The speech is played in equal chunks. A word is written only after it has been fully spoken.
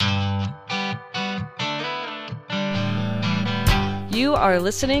You are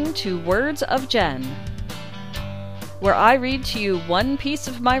listening to Words of Jen, where I read to you one piece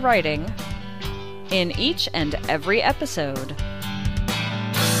of my writing in each and every episode.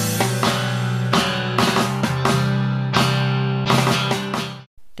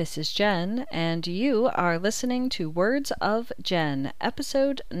 This is Jen, and you are listening to Words of Jen,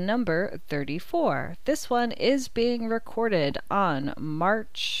 episode number 34. This one is being recorded on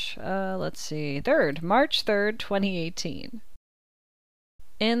March 3rd, 2018.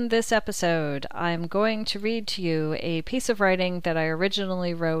 In this episode, I'm going to read to you a piece of writing that I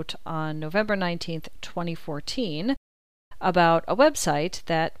originally wrote on November 19th, 2014, about a website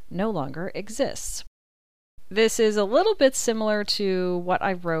that no longer exists. This is a little bit similar to what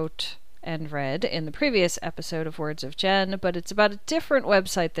I wrote and read in the previous episode of Words of Jen, but it's about a different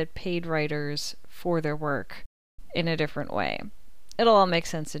website that paid writers for their work in a different way. It'll all make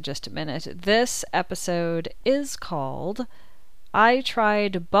sense in just a minute. This episode is called I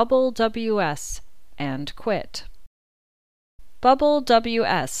Tried Bubblews and Quit.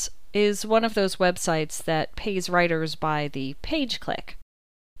 Bubblews is one of those websites that pays writers by the page click.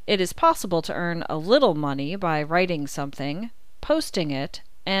 It is possible to earn a little money by writing something, posting it,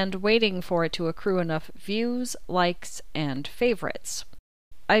 and waiting for it to accrue enough views, likes, and favorites.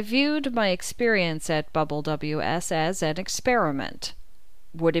 I viewed my experience at Bubblews as an experiment.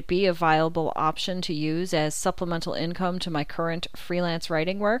 Would it be a viable option to use as supplemental income to my current freelance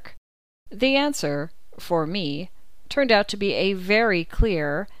writing work? The answer, for me, turned out to be a very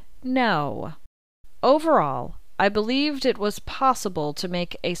clear no. Overall, I believed it was possible to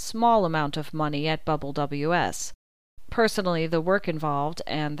make a small amount of money at Bubblews. Personally, the work involved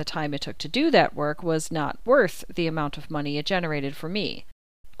and the time it took to do that work was not worth the amount of money it generated for me.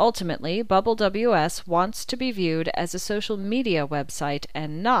 Ultimately, Bubblews wants to be viewed as a social media website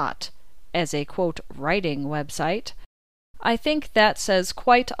and not as a, quote, writing website. I think that says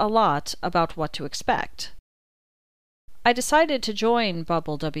quite a lot about what to expect. I decided to join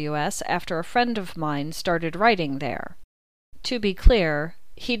Bubblews after a friend of mine started writing there. To be clear,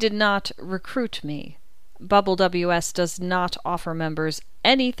 he did not recruit me. Bubblews does not offer members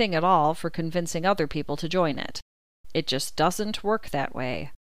anything at all for convincing other people to join it. It just doesn't work that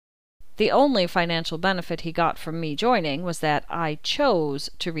way. The only financial benefit he got from me joining was that I chose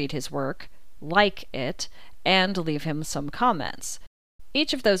to read his work, like it, and leave him some comments.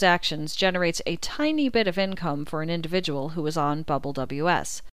 Each of those actions generates a tiny bit of income for an individual who is on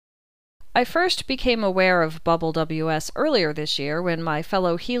Bubblews. I first became aware of Bubblews earlier this year when my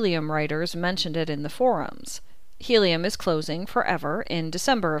fellow Helium writers mentioned it in the forums. Helium is closing forever in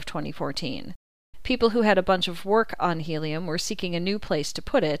December of 2014. People who had a bunch of work on Helium were seeking a new place to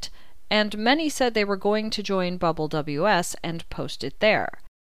put it, and many said they were going to join Bubblews and post it there.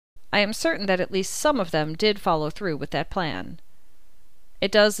 I am certain that at least some of them did follow through with that plan.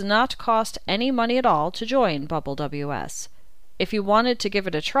 It does not cost any money at all to join Bubblews. If you wanted to give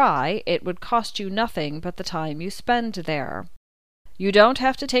it a try, it would cost you nothing but the time you spend there. You don't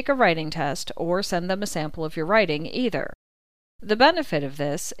have to take a writing test or send them a sample of your writing either. The benefit of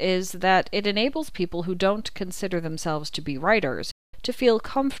this is that it enables people who don't consider themselves to be writers to feel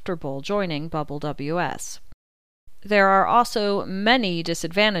comfortable joining Bubblews. There are also many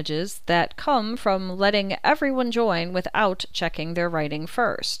disadvantages that come from letting everyone join without checking their writing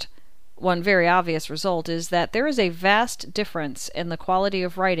first. One very obvious result is that there is a vast difference in the quality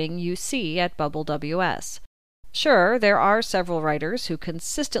of writing you see at Bubblews. Sure, there are several writers who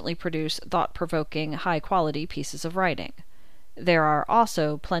consistently produce thought-provoking, high-quality pieces of writing. There are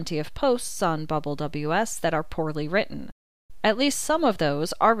also plenty of posts on Bubblews that are poorly written. At least some of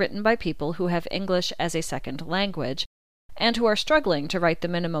those are written by people who have English as a second language, and who are struggling to write the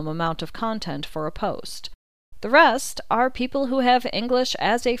minimum amount of content for a post. The rest are people who have English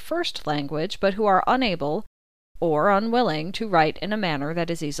as a first language, but who are unable or unwilling to write in a manner that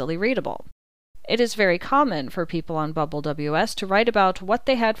is easily readable. It is very common for people on Bubblews to write about what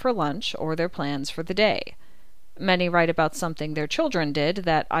they had for lunch or their plans for the day. Many write about something their children did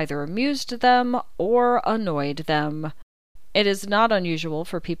that either amused them or annoyed them. It is not unusual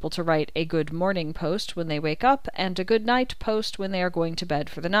for people to write a good morning post when they wake up and a good night post when they are going to bed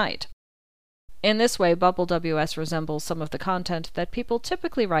for the night. In this way, Bubblews resembles some of the content that people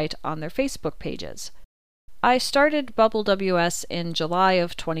typically write on their Facebook pages. I started Bubblews in July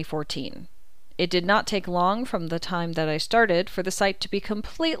of 2014. It did not take long from the time that I started for the site to be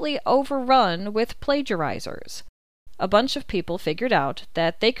completely overrun with plagiarizers. A bunch of people figured out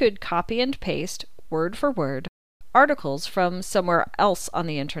that they could copy and paste, word for word, articles from somewhere else on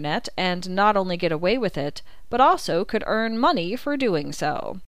the internet and not only get away with it, but also could earn money for doing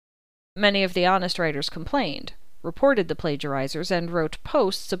so. Many of the honest writers complained. reported the plagiarizers, and wrote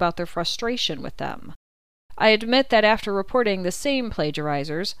posts about their frustration with them. I admit that after reporting the same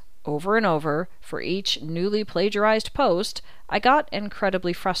plagiarizers over and over for each newly plagiarized post, I got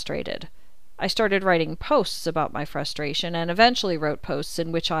incredibly frustrated. I started writing posts about my frustration and eventually wrote posts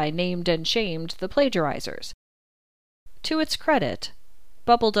in which I named and shamed the plagiarizers. To its credit,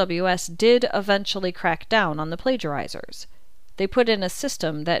 Bubblews did eventually crack down on the plagiarizers. They put in a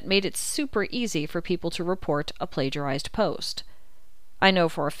system that made it super easy for people to report a plagiarized post. I know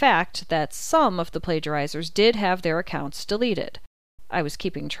for a fact that some of the plagiarizers did have their accounts deleted. I was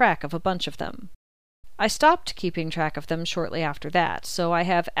keeping track of a bunch of them. I stopped keeping track of them shortly after that, so I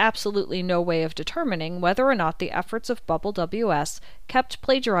have absolutely no way of determining whether or not the efforts of Bubblews kept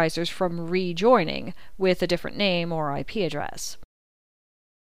plagiarizers from rejoining with a different name or IP address.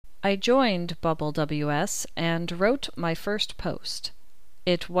 I joined Bubblews and wrote my first post.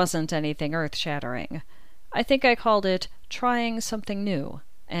 It wasn't anything earth-shattering. I think I called it Trying Something New,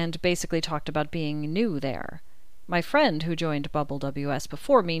 and basically talked about being new there. My friend who joined Bubblews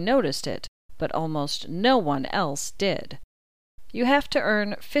before me noticed it, but almost no one else did. You have to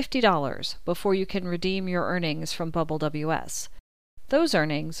earn $50 before you can redeem your earnings from Bubblews. Those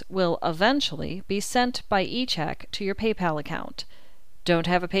earnings will eventually be sent by e-check to your PayPal account. Don't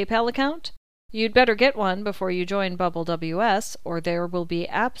have a PayPal account? You'd better get one before you join Bubblews, or there will be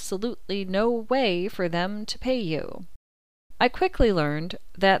absolutely no way for them to pay you. I quickly learned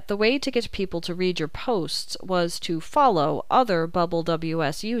that the way to get people to read your posts was to follow other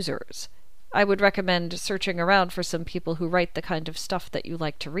Bubblews users. I would recommend searching around for some people who write the kind of stuff that you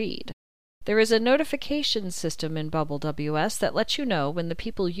like to read. There is a notification system in Bubblews that lets you know when the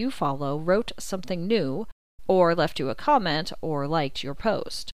people you follow wrote something new, or left you a comment, or liked your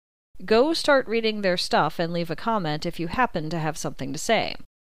post. Go start reading their stuff and leave a comment if you happen to have something to say.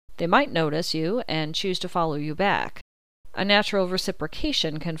 They might notice you and choose to follow you back. A natural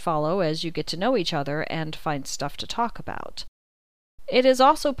reciprocation can follow as you get to know each other and find stuff to talk about. It is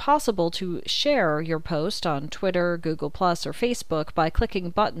also possible to share your post on Twitter, Google+, or Facebook by clicking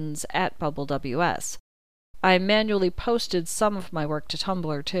buttons at Bubblews. I manually posted some of my work to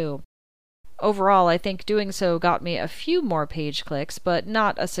Tumblr, too. Overall, I think doing so got me a few more page clicks, but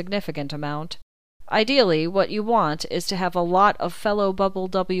not a significant amount. Ideally, what you want is to have a lot of fellow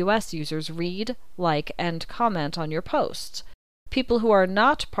Bubblews users read, like, and comment on your posts. People who are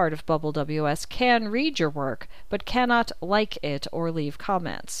not part of Bubblews can read your work, but cannot like it or leave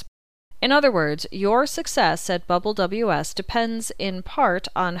comments. In other words, your success at Bubblews depends in part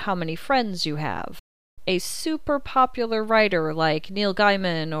on how many friends you have. A super popular writer like Neil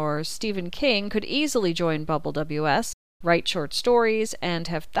Gaiman or Stephen King could easily join Bubblews, write short stories, and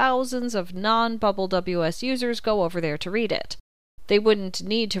have thousands of non-Bubblews users go over there to read it. They wouldn't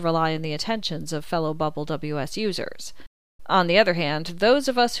need to rely on the attentions of fellow Bubblews users. On the other hand, those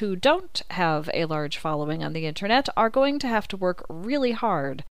of us who don't have a large following on the internet are going to have to work really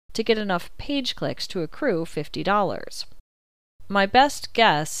hard to get enough page clicks to accrue $50. My best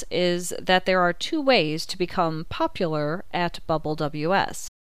guess is that there are two ways to become popular at Bubblews.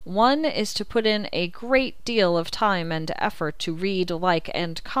 One is to put in a great deal of time and effort to read, like,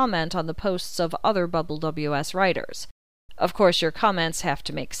 and comment on the posts of other Bubblews writers. Of course, your comments have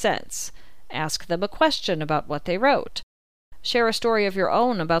to make sense. Ask them a question about what they wrote. Share a story of your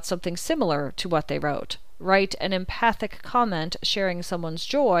own about something similar to what they wrote. Write an empathic comment sharing someone's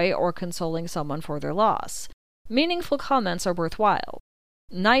joy or consoling someone for their loss. Meaningful comments are worthwhile.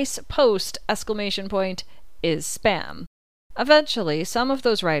 Nice post! Is spam. Eventually, some of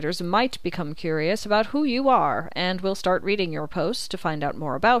those writers might become curious about who you are and will start reading your posts to find out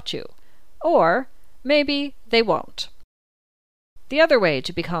more about you. Or maybe they won't. The other way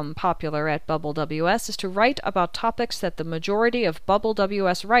to become popular at Bubblews is to write about topics that the majority of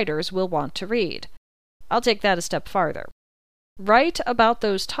Bubblews writers will want to read. I'll take that a step farther. Write about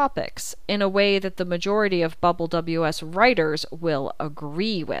those topics in a way that the majority of Bubblews writers will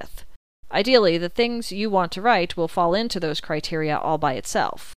agree with. Ideally, the things you want to write will fall into those criteria all by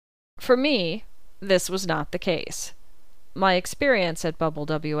itself. For me, this was not the case. My experience at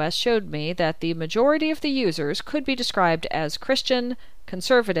Bubblews showed me that the majority of the users could be described as Christian,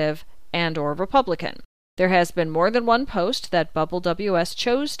 conservative, and/or Republican. There has been more than one post that Bubblews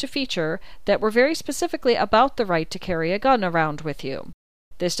chose to feature that were very specifically about the right to carry a gun around with you.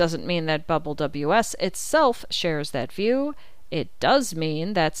 This doesn't mean that Bubblews itself shares that view. It does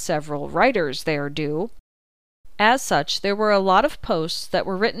mean that several writers there do. As such, there were a lot of posts that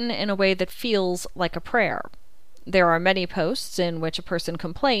were written in a way that feels like a prayer. There are many posts in which a person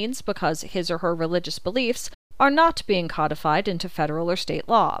complains because his or her religious beliefs are not being codified into federal or state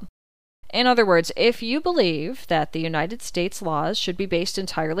law. In other words, if you believe that the United States laws should be based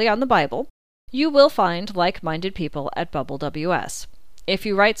entirely on the Bible, you will find like-minded people at Bubblews. If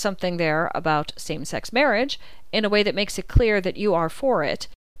you write something there about same-sex marriage in a way that makes it clear that you are for it,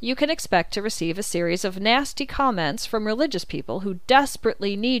 you can expect to receive a series of nasty comments from religious people who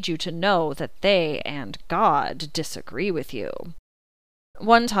desperately need you to know that they and God disagree with you.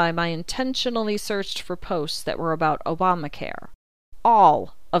 One time I intentionally searched for posts that were about Obamacare.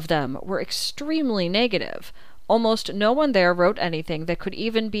 All of them were extremely negative. Almost no one there wrote anything that could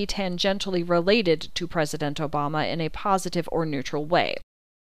even be tangentially related to President Obama in a positive or neutral way.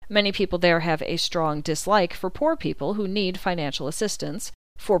 Many people there have a strong dislike for poor people who need financial assistance,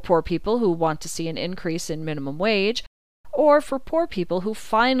 for poor people who want to see an increase in minimum wage, or for poor people who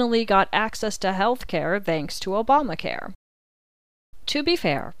finally got access to health care thanks to Obamacare. To be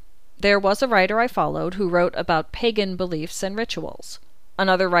fair, there was a writer I followed who wrote about pagan beliefs and rituals.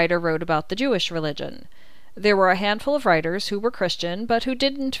 Another writer wrote about the Jewish religion. There were a handful of writers who were Christian, but who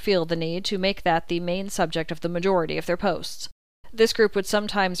didn't feel the need to make that the main subject of the majority of their posts. This group would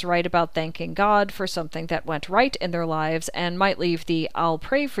sometimes write about thanking God for something that went right in their lives and might leave the "I'll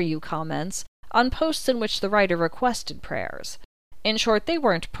pray for you" comments on posts in which the writer requested prayers. In short, they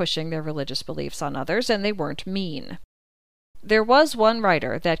weren't pushing their religious beliefs on others, and they weren't mean. There was one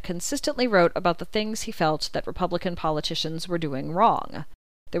writer that consistently wrote about the things he felt that Republican politicians were doing wrong.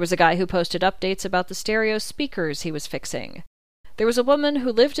 There was a guy who posted updates about the stereo speakers he was fixing. There was a woman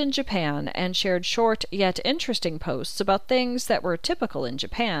who lived in Japan and shared short yet interesting posts about things that were typical in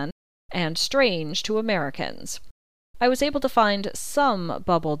Japan and strange to Americans. I was able to find some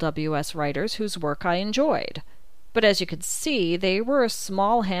Bubblews writers whose work I enjoyed, but as you could see, they were a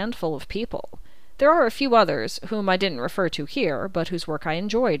small handful of people. There are a few others, whom I didn't refer to here, but whose work I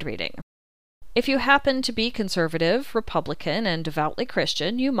enjoyed reading. If you happen to be conservative, Republican, and devoutly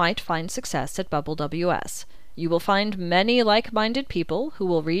Christian, you might find success at Bubblews. You will find many like-minded people who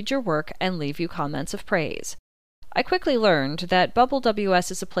will read your work and leave you comments of praise. I quickly learned that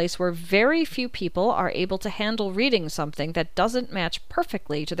Bubblews is a place where very few people are able to handle reading something that doesn't match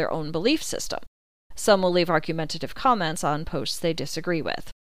perfectly to their own belief system. Some will leave argumentative comments on posts they disagree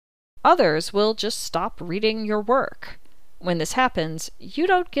with. Others will just stop reading your work. When this happens, you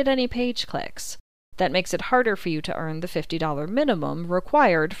don't get any page clicks. That makes it harder for you to earn the $50 minimum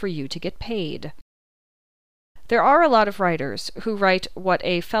required for you to get paid. There are a lot of writers who write what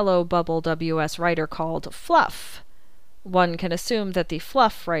a fellow Bubblews writer called fluff. One can assume that the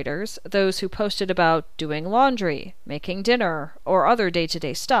fluff writers, those who posted about doing laundry, making dinner, or other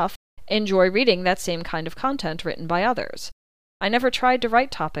day-to-day stuff, enjoy reading that same kind of content written by others. I never tried to write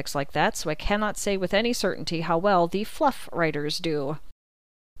topics like that, so I cannot say with any certainty how well the fluff writers do.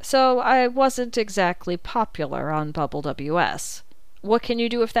 So I wasn't exactly popular on Bubblews. What can you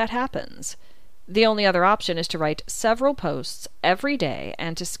do if that happens? The only other option is to write several posts every day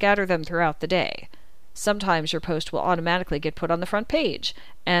and to scatter them throughout the day. Sometimes your post will automatically get put on the front page,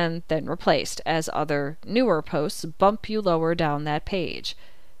 and then replaced, as other, newer posts bump you lower down that page.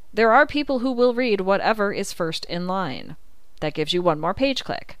 There are people who will read whatever is first in line. That gives you one more page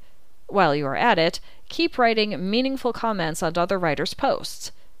click. While you are at it, keep writing meaningful comments on other writers'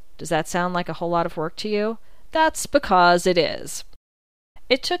 posts. Does that sound like a whole lot of work to you? That's because it is.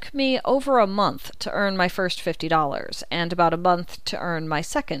 It took me over a month to earn my first $50, and about a month to earn my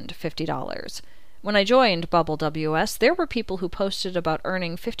second $50. When I joined Bubblews, there were people who posted about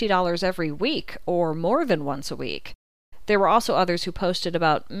earning $50 every week, or more than once a week. There were also others who posted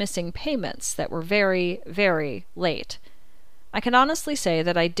about missing payments that were very, very late. I can honestly say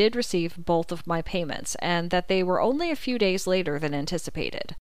that I did receive both of my payments, and that they were only a few days later than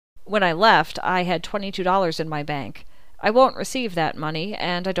anticipated. When I left, I had $22 in my bank. I won't receive that money,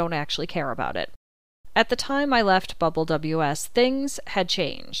 and I don't actually care about it. At the time I left Bubblews, things had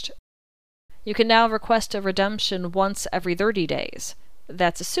changed. You can now request a redemption once every 30 days.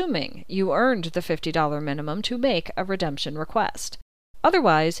 That's assuming you earned the $50 minimum to make a redemption request.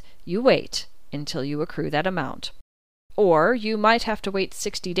 Otherwise, you wait until you accrue that amount. Or you might have to wait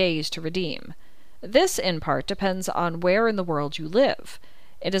 60 days to redeem. This, in part, depends on where in the world you live.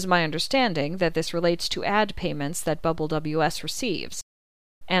 It is my understanding that this relates to ad payments that Bubblews receives,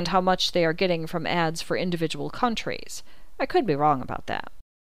 and how much they are getting from ads for individual countries. I could be wrong about that.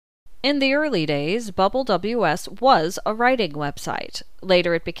 In the early days, Bubblews was a writing website.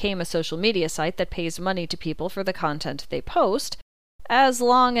 Later it became a social media site that pays money to people for the content they post, as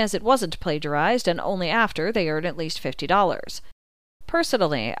long as it wasn't plagiarized and only after they earn at least $50.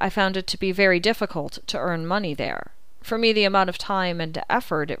 Personally, I found it to be very difficult to earn money there. For me, the amount of time and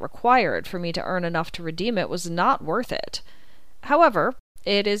effort it required for me to earn enough to redeem it was not worth it. However,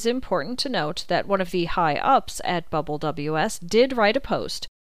 It is important to note that one of the high-ups at Bubblews did write a post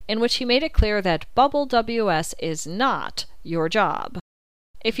in which he made it clear that Bubblews is not your job.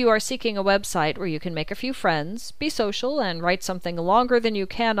 If you are seeking a website where you can make a few friends, be social, and write something longer than you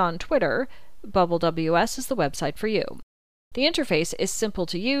can on Twitter, Bubblews is the website for you. The interface is simple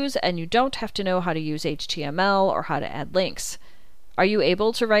to use, and you don't have to know how to use HTML or how to add links. Are you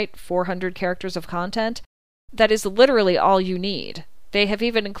able to write 400 characters of content? That is literally all you need. They have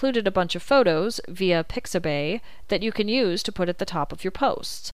even included a bunch of photos via Pixabay that you can use to put at the top of your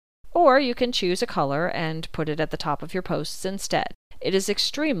posts. Or you can choose a color and put it at the top of your posts instead. It is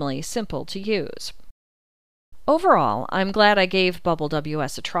extremely simple to use. Overall, I'm glad I gave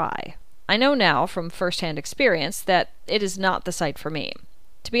Bubblews a try. I know now from first-hand experience that it is not the site for me.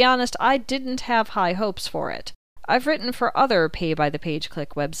 To be honest, I didn't have high hopes for it. I've written for other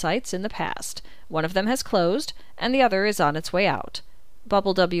pay-by-the-page-click websites in the past. One of them has closed, and the other is on its way out.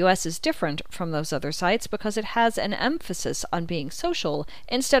 Bubblews is different from those other sites because it has an emphasis on being social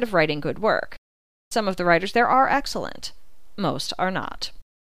instead of writing good work. Some of the writers there are excellent. Most are not.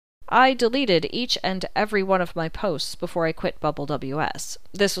 I deleted each and every one of my posts before I quit Bubblews.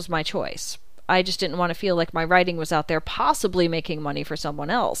 This was my choice. I just didn't want to feel like my writing was out there possibly making money for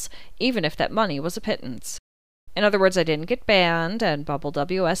someone else, even if that money was a pittance. In other words, I didn't get banned, and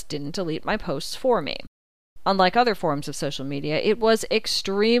Bubblews didn't delete my posts for me. Unlike other forms of social media, it was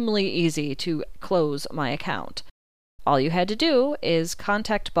extremely easy to close my account. All you had to do is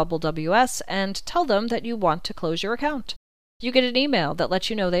contact Bubblews and tell them that you want to close your account. You get an email that lets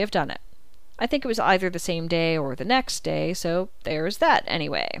you know they have done it. I think it was either the same day or the next day, so there's that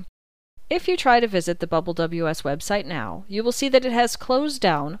anyway. If you try to visit the Bubblews website now, you will see that it has closed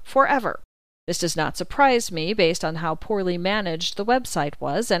down forever. This does not surprise me based on how poorly managed the website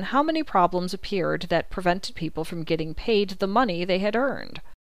was and how many problems appeared that prevented people from getting paid the money they had earned.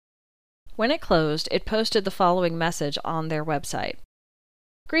 When it closed, it posted the following message on their website.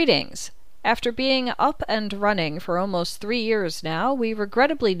 Greetings! After being up and running for almost 3 years now, we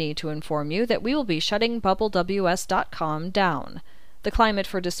regrettably need to inform you that we will be shutting Bubblews.com down. The climate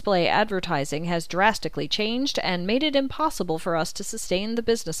for display advertising has drastically changed and made it impossible for us to sustain the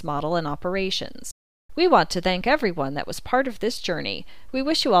business model and operations. We want to thank everyone that was part of this journey. We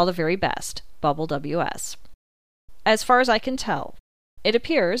wish you all the very best. Bubblews. As far as I can tell, it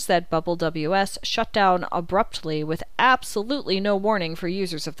appears that Bubblews shut down abruptly with absolutely no warning for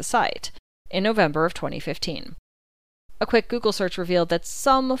users of the site in November of 2015. A quick Google search revealed that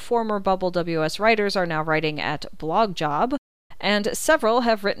some former Bubblews writers are now writing at BlogJob, and several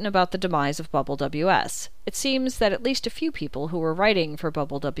have written about the demise of Bubblews. It seems that at least a few people who were writing for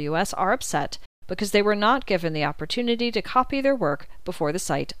Bubblews are upset because they were not given the opportunity to copy their work before the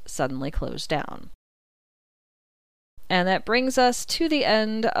site suddenly closed down. And that brings us to the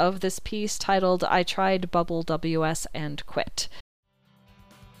end of this piece titled I Tried Bubblews and Quit.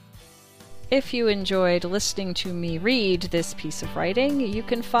 If you enjoyed listening to me read this piece of writing, you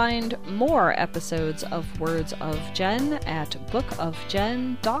can find more episodes of Words of Jen at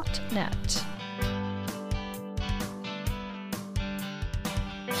bookofjen.net.